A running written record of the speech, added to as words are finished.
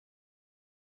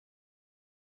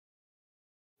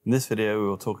In this video, we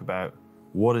will talk about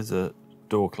what is a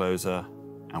door closer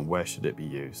and where should it be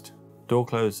used. Door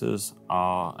closers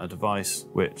are a device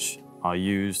which are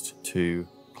used to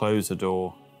close a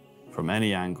door from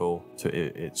any angle to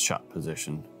its shut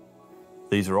position.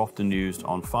 These are often used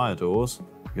on fire doors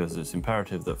because it's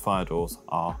imperative that fire doors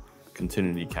are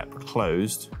continually kept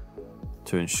closed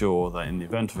to ensure that in the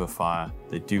event of a fire,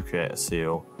 they do create a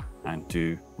seal and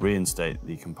do reinstate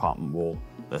the compartment wall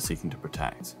they're seeking to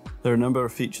protect. There are a number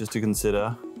of features to consider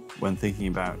when thinking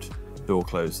about door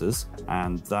closers,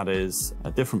 and that is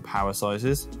different power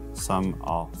sizes. Some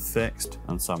are fixed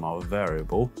and some are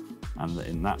variable, and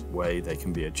in that way they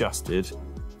can be adjusted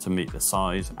to meet the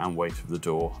size and weight of the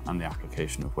door and the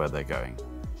application of where they're going.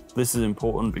 This is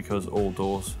important because all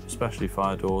doors, especially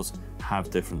fire doors, have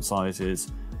different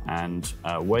sizes and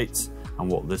weights,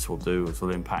 and what this will do is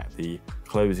will impact the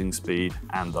closing speed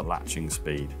and the latching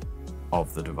speed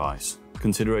of the device.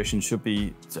 Consideration should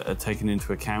be taken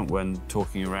into account when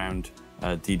talking around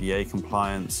DDA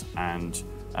compliance and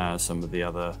some of the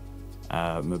other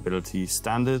mobility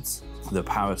standards. The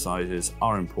power sizes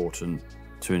are important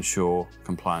to ensure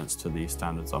compliance to these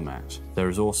standards are met. There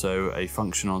is also a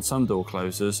function on some door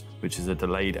closers which is a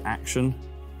delayed action,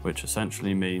 which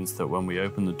essentially means that when we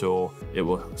open the door, it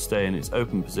will stay in its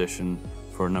open position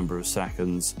for a number of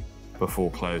seconds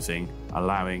before closing,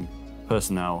 allowing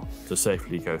personnel to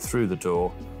safely go through the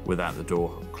door without the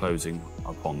door closing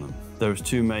upon them. There is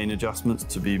two main adjustments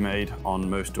to be made on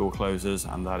most door closers,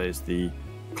 and that is the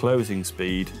closing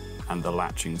speed and the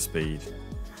latching speed.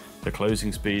 The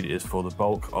closing speed is for the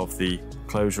bulk of the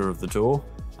closure of the door,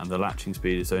 and the latching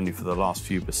speed is only for the last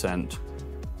few percent,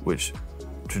 which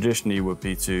traditionally would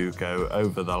be to go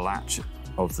over the latch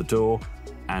of the door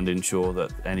and ensure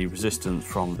that any resistance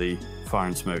from the fire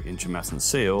and smoke intumescent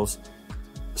seals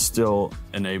still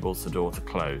enables the door to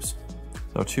close.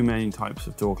 There are two main types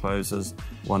of door closers.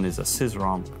 One is a scissor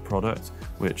arm product,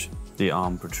 which the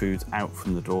arm protrudes out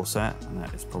from the door set, and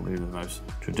that is probably the most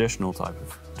traditional type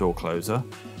of door closer.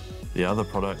 The other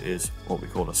product is what we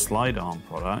call a slide arm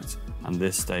product, and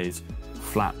this stays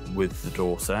flat with the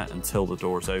door set until the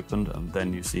door is opened, and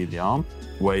then you see the arm.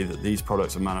 The way that these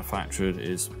products are manufactured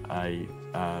is a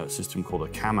system called a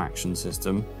cam action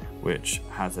system, which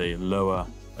has a lower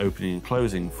opening and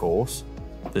closing force.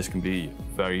 This can be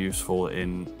very useful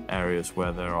in areas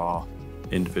where there are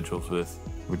individuals with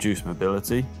reduced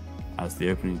mobility, as the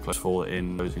opening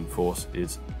and closing force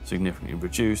is significantly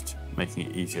reduced,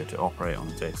 making it easier to operate on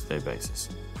a day-to-day basis.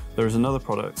 There is another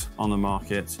product on the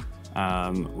market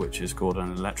which is called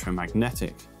an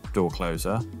electromagnetic door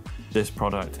closer. This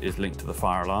product is linked to the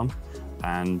fire alarm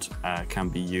and can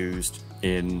be used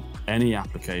in any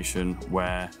application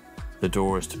where the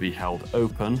door is to be held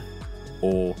open,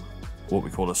 or what we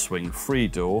call a swing-free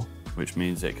door, which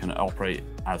means it can operate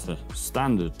as a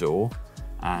standard door,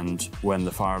 and when the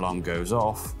fire alarm goes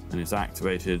off and is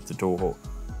activated, the door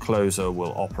closer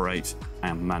will operate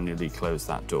and manually close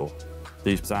that door.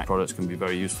 These exact products can be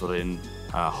very useful in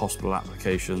hospital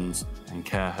applications and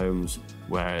care homes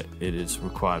where it is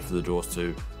required for the doors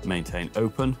to maintain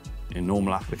open in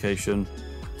normal application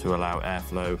to allow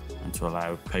airflow and to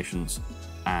allow patients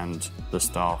and the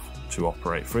staff to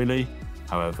operate freely.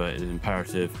 However, it is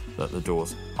imperative that the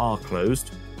doors are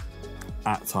closed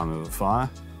at the time of a fire.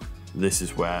 This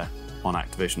is where, on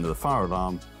activation of the fire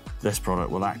alarm, this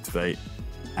product will activate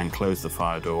and close the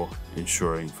fire door,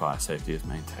 ensuring fire safety is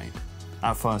maintained.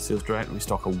 At FireSealsDirect, we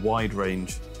stock a wide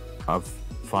range of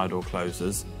fire door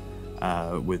closers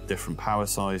with different power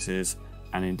sizes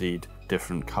and indeed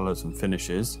different colours and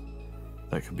finishes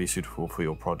that can be suitable for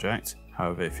your project.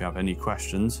 However, if you have any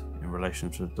questions in relation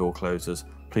to door closers,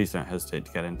 please don't hesitate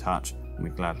to get in touch and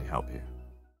we'd gladly help you.